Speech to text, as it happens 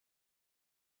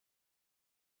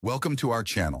Welcome to our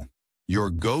channel, your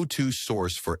go-to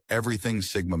source for everything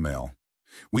Sigma male.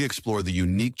 We explore the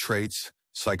unique traits,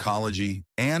 psychology,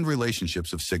 and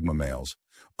relationships of Sigma males,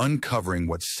 uncovering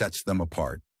what sets them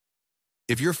apart.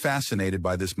 If you're fascinated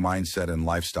by this mindset and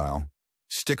lifestyle,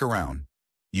 stick around.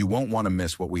 You won't want to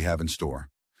miss what we have in store.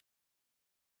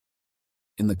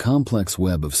 In the complex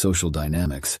web of social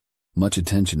dynamics, much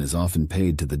attention is often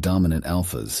paid to the dominant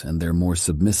alphas and their more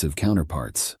submissive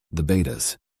counterparts, the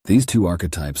betas. These two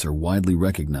archetypes are widely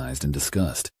recognized and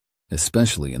discussed,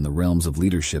 especially in the realms of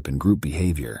leadership and group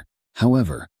behavior.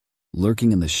 However,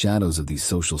 lurking in the shadows of these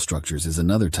social structures is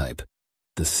another type,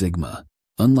 the sigma.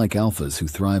 Unlike alphas who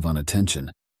thrive on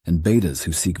attention and betas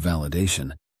who seek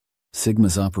validation,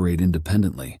 sigmas operate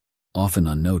independently, often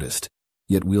unnoticed,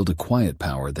 yet wield a quiet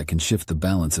power that can shift the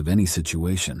balance of any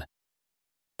situation.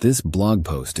 This blog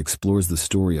post explores the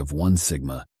story of one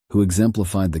sigma who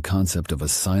exemplified the concept of a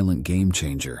silent game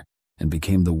changer and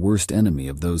became the worst enemy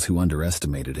of those who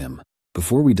underestimated him.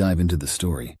 Before we dive into the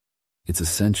story, it's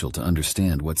essential to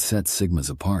understand what sets sigmas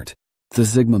apart. The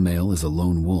sigma male is a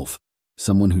lone wolf,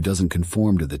 someone who doesn't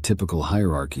conform to the typical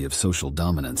hierarchy of social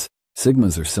dominance.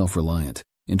 Sigmas are self-reliant,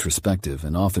 introspective,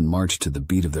 and often march to the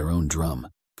beat of their own drum.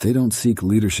 They don't seek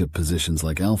leadership positions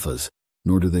like alphas,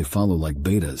 nor do they follow like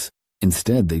betas.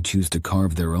 Instead, they choose to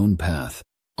carve their own path,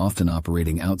 often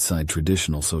operating outside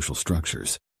traditional social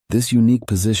structures. This unique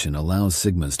position allows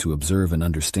sigmas to observe and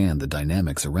understand the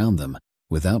dynamics around them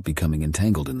without becoming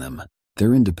entangled in them.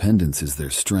 Their independence is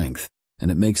their strength, and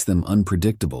it makes them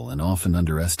unpredictable and often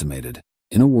underestimated.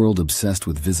 In a world obsessed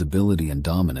with visibility and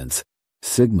dominance,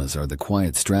 sigmas are the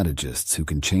quiet strategists who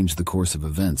can change the course of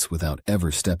events without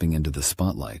ever stepping into the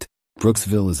spotlight.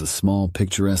 Brooksville is a small,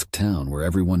 picturesque town where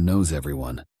everyone knows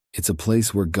everyone. It's a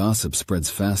place where gossip spreads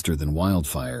faster than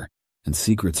wildfire, and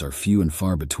secrets are few and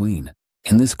far between.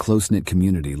 In this close-knit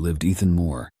community lived Ethan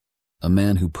Moore, a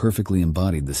man who perfectly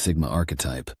embodied the Sigma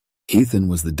archetype. Ethan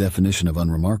was the definition of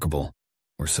unremarkable,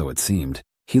 or so it seemed.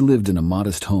 He lived in a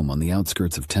modest home on the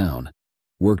outskirts of town,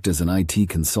 worked as an IT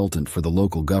consultant for the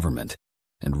local government,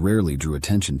 and rarely drew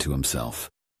attention to himself.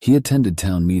 He attended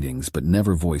town meetings but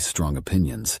never voiced strong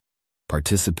opinions,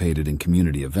 participated in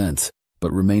community events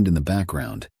but remained in the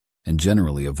background, and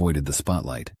generally avoided the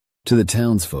spotlight. To the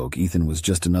townsfolk, Ethan was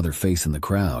just another face in the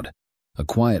crowd, a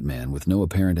quiet man with no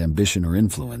apparent ambition or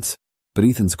influence. But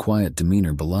Ethan's quiet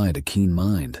demeanor belied a keen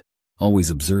mind,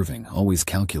 always observing, always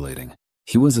calculating.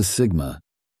 He was a sigma,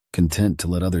 content to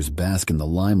let others bask in the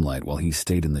limelight while he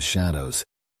stayed in the shadows,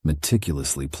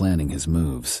 meticulously planning his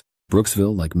moves.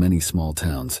 Brooksville, like many small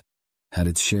towns, had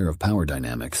its share of power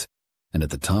dynamics, and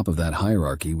at the top of that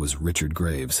hierarchy was Richard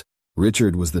Graves.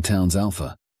 Richard was the town's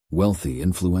alpha, wealthy,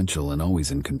 influential, and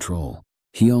always in control.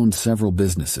 He owned several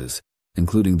businesses,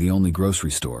 including the only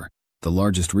grocery store, the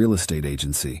largest real estate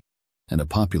agency, and a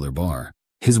popular bar.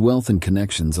 His wealth and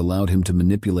connections allowed him to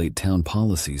manipulate town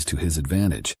policies to his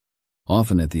advantage,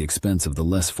 often at the expense of the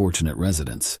less fortunate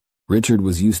residents. Richard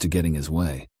was used to getting his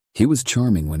way. He was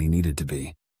charming when he needed to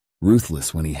be,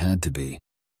 ruthless when he had to be,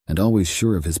 and always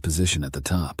sure of his position at the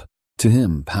top. To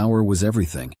him, power was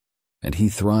everything, and he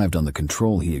thrived on the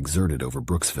control he exerted over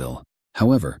Brooksville.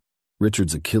 However,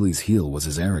 Richard's Achilles heel was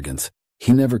his arrogance.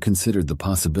 He never considered the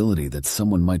possibility that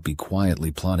someone might be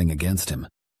quietly plotting against him,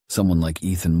 someone like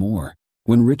Ethan Moore.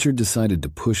 When Richard decided to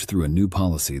push through a new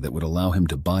policy that would allow him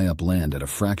to buy up land at a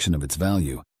fraction of its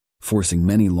value, forcing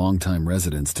many longtime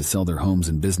residents to sell their homes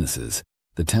and businesses,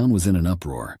 the town was in an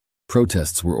uproar.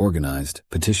 Protests were organized,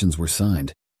 petitions were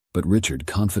signed, but Richard,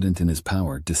 confident in his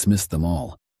power, dismissed them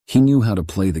all. He knew how to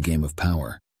play the game of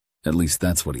power. At least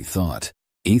that's what he thought.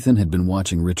 Ethan had been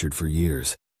watching Richard for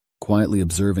years, quietly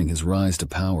observing his rise to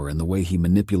power and the way he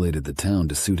manipulated the town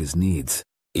to suit his needs.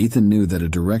 Ethan knew that a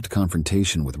direct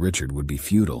confrontation with Richard would be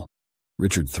futile.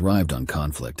 Richard thrived on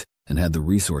conflict and had the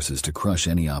resources to crush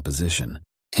any opposition.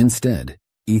 Instead,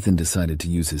 Ethan decided to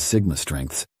use his Sigma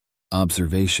strengths: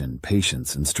 observation,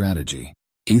 patience, and strategy.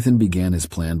 Ethan began his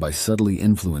plan by subtly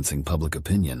influencing public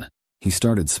opinion. He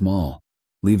started small,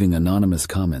 leaving anonymous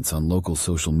comments on local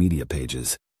social media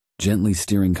pages, gently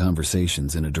steering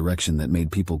conversations in a direction that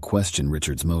made people question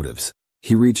Richard's motives.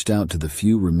 He reached out to the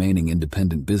few remaining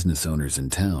independent business owners in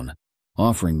town,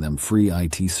 offering them free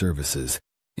IT services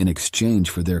in exchange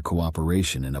for their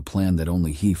cooperation in a plan that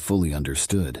only he fully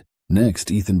understood. Next,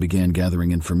 Ethan began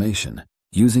gathering information.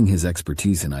 Using his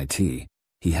expertise in IT,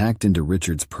 he hacked into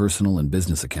Richard's personal and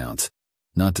business accounts,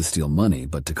 not to steal money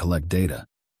but to collect data.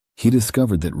 He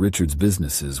discovered that Richard's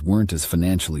businesses weren't as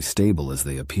financially stable as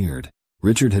they appeared.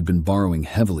 Richard had been borrowing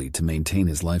heavily to maintain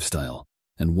his lifestyle,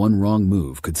 and one wrong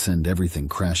move could send everything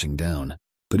crashing down.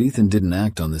 But Ethan didn't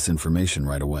act on this information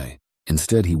right away.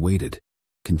 Instead, he waited,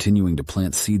 continuing to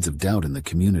plant seeds of doubt in the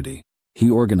community. He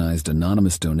organized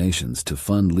anonymous donations to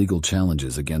fund legal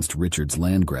challenges against Richard's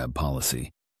land grab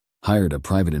policy, hired a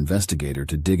private investigator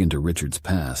to dig into Richard's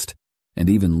past, and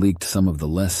even leaked some of the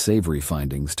less savory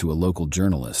findings to a local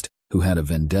journalist who had a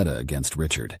vendetta against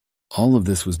Richard. All of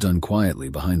this was done quietly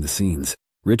behind the scenes.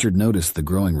 Richard noticed the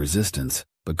growing resistance,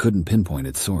 but couldn't pinpoint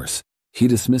its source. He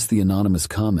dismissed the anonymous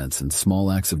comments and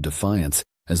small acts of defiance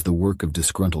as the work of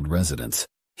disgruntled residents.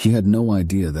 He had no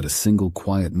idea that a single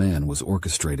quiet man was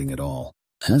orchestrating it all.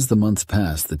 As the months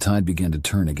passed, the tide began to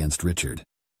turn against Richard.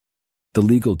 The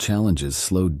legal challenges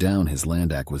slowed down his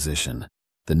land acquisition,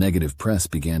 the negative press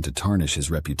began to tarnish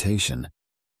his reputation,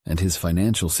 and his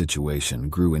financial situation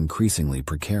grew increasingly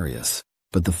precarious.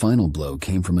 But the final blow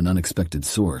came from an unexpected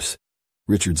source: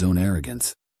 Richard's own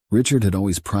arrogance. Richard had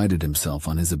always prided himself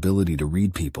on his ability to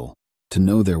read people, to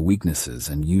know their weaknesses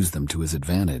and use them to his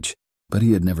advantage, but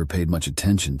he had never paid much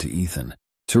attention to Ethan.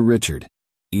 To Richard,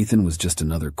 Ethan was just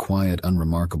another quiet,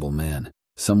 unremarkable man,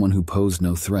 someone who posed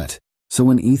no threat. So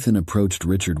when Ethan approached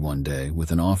Richard one day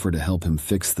with an offer to help him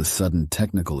fix the sudden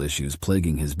technical issues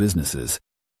plaguing his businesses,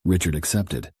 Richard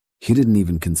accepted. He didn't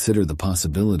even consider the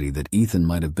possibility that Ethan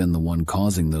might have been the one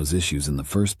causing those issues in the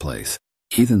first place.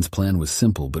 Ethan's plan was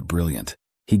simple but brilliant.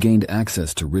 He gained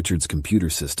access to Richard's computer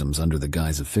systems under the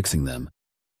guise of fixing them,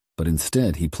 but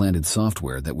instead he planted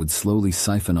software that would slowly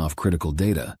siphon off critical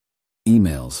data,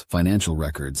 emails, financial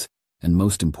records, and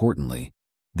most importantly,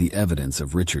 the evidence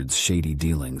of Richard's shady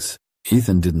dealings.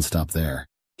 Ethan didn't stop there.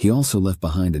 He also left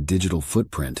behind a digital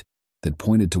footprint that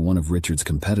pointed to one of Richard's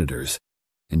competitors,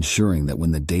 ensuring that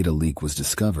when the data leak was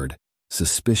discovered,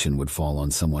 suspicion would fall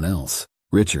on someone else.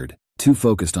 Richard, too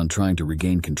focused on trying to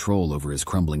regain control over his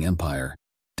crumbling empire,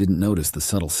 didn't notice the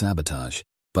subtle sabotage.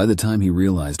 By the time he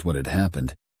realized what had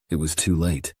happened, it was too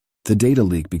late. The data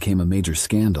leak became a major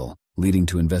scandal, leading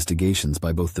to investigations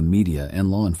by both the media and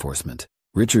law enforcement.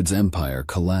 Richard's empire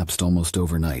collapsed almost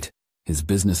overnight. His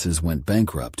businesses went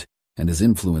bankrupt, and his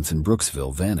influence in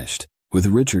Brooksville vanished. With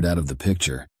Richard out of the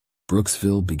picture,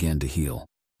 Brooksville began to heal.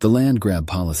 The land grab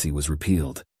policy was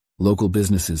repealed, local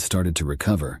businesses started to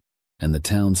recover, and the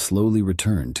town slowly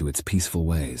returned to its peaceful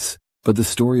ways. But the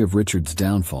story of Richard's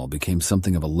downfall became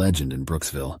something of a legend in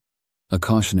Brooksville, a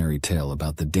cautionary tale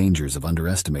about the dangers of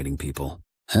underestimating people.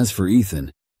 As for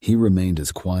Ethan, he remained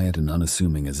as quiet and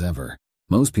unassuming as ever.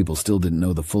 Most people still didn't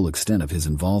know the full extent of his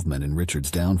involvement in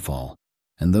Richard's downfall,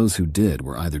 and those who did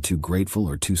were either too grateful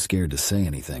or too scared to say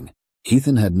anything.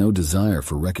 Ethan had no desire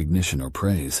for recognition or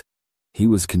praise. He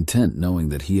was content knowing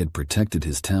that he had protected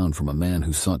his town from a man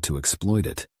who sought to exploit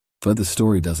it. But the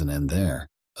story doesn't end there.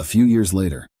 A few years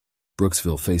later,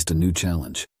 Brooksville faced a new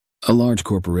challenge. A large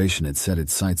corporation had set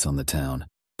its sights on the town,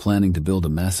 planning to build a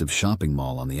massive shopping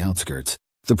mall on the outskirts.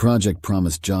 The project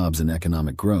promised jobs and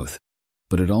economic growth,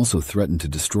 but it also threatened to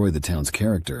destroy the town's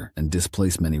character and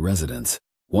displace many residents.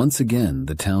 Once again,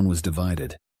 the town was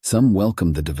divided. Some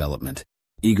welcomed the development,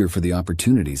 eager for the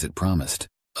opportunities it promised.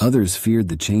 Others feared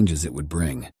the changes it would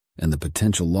bring, and the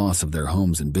potential loss of their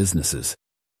homes and businesses.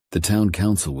 The town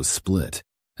council was split,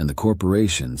 and the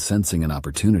corporation, sensing an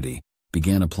opportunity,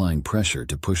 began applying pressure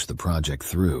to push the project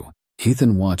through.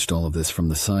 Ethan watched all of this from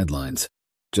the sidelines.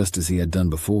 Just as he had done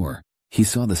before, he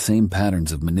saw the same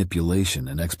patterns of manipulation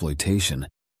and exploitation,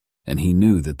 and he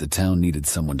knew that the town needed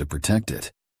someone to protect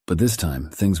it. But this time,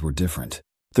 things were different.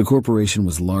 The corporation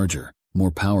was larger,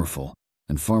 more powerful,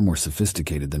 and far more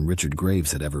sophisticated than Richard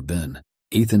Graves had ever been.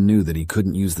 Ethan knew that he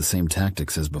couldn't use the same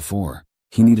tactics as before.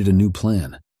 He needed a new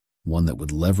plan, one that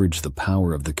would leverage the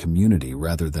power of the community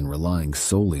rather than relying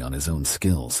solely on his own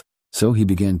skills. So he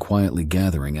began quietly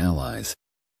gathering allies,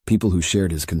 people who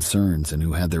shared his concerns and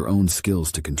who had their own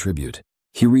skills to contribute.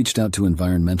 He reached out to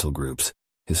environmental groups,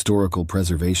 historical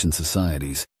preservation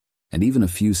societies, and even a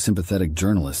few sympathetic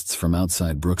journalists from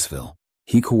outside Brooksville.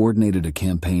 He coordinated a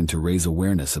campaign to raise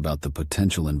awareness about the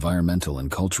potential environmental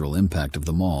and cultural impact of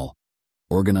the mall,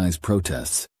 organized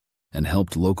protests, and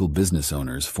helped local business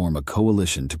owners form a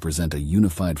coalition to present a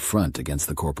unified front against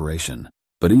the corporation.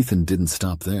 But Ethan didn't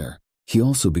stop there. He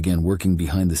also began working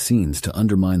behind the scenes to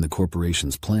undermine the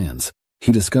corporation's plans.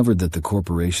 He discovered that the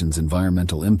corporation's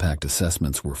environmental impact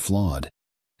assessments were flawed,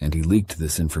 and he leaked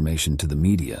this information to the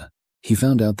media. He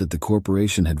found out that the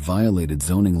corporation had violated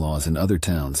zoning laws in other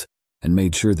towns and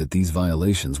made sure that these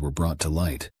violations were brought to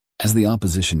light. As the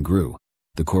opposition grew,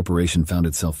 the corporation found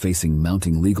itself facing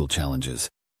mounting legal challenges,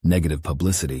 negative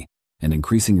publicity, and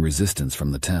increasing resistance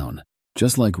from the town.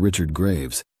 Just like Richard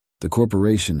Graves, the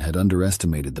corporation had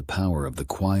underestimated the power of the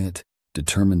quiet,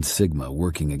 determined Sigma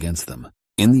working against them.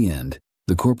 In the end,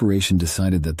 the corporation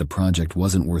decided that the project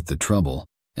wasn't worth the trouble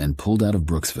and pulled out of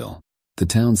Brooksville. The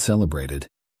town celebrated,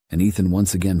 and Ethan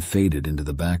once again faded into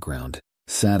the background,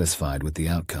 satisfied with the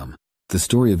outcome. The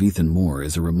story of Ethan Moore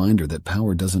is a reminder that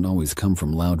power doesn't always come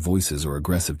from loud voices or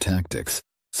aggressive tactics.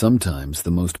 Sometimes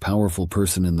the most powerful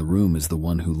person in the room is the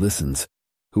one who listens,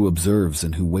 who observes,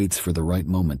 and who waits for the right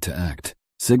moment to act.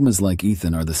 Sigmas like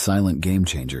Ethan are the silent game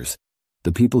changers,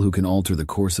 the people who can alter the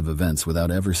course of events without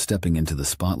ever stepping into the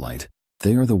spotlight.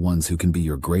 They are the ones who can be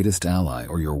your greatest ally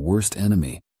or your worst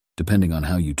enemy, depending on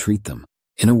how you treat them.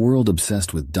 In a world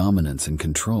obsessed with dominance and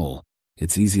control,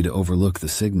 it's easy to overlook the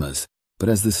Sigmas, but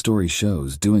as this story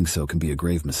shows, doing so can be a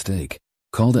grave mistake.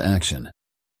 Call to action.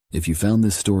 If you found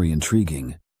this story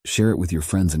intriguing, share it with your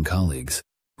friends and colleagues.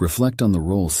 Reflect on the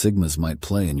role Sigmas might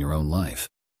play in your own life,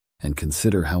 and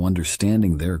consider how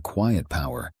understanding their quiet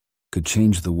power could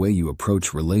change the way you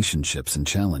approach relationships and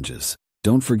challenges.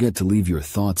 Don't forget to leave your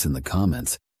thoughts in the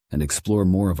comments and explore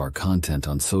more of our content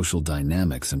on social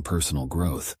dynamics and personal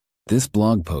growth. This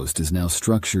blog post is now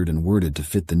structured and worded to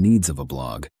fit the needs of a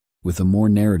blog, with a more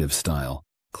narrative style,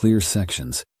 clear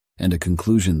sections, and a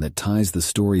conclusion that ties the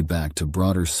story back to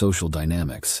broader social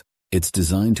dynamics. It's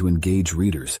designed to engage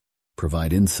readers,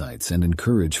 provide insights, and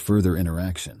encourage further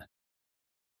interaction.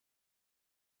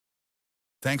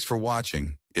 Thanks for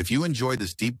watching. If you enjoyed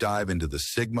this deep dive into the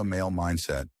Sigma male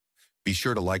mindset, be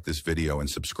sure to like this video and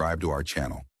subscribe to our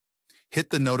channel. Hit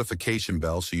the notification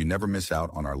bell so you never miss out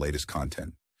on our latest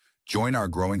content. Join our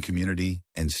growing community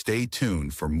and stay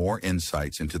tuned for more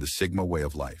insights into the Sigma way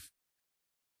of life.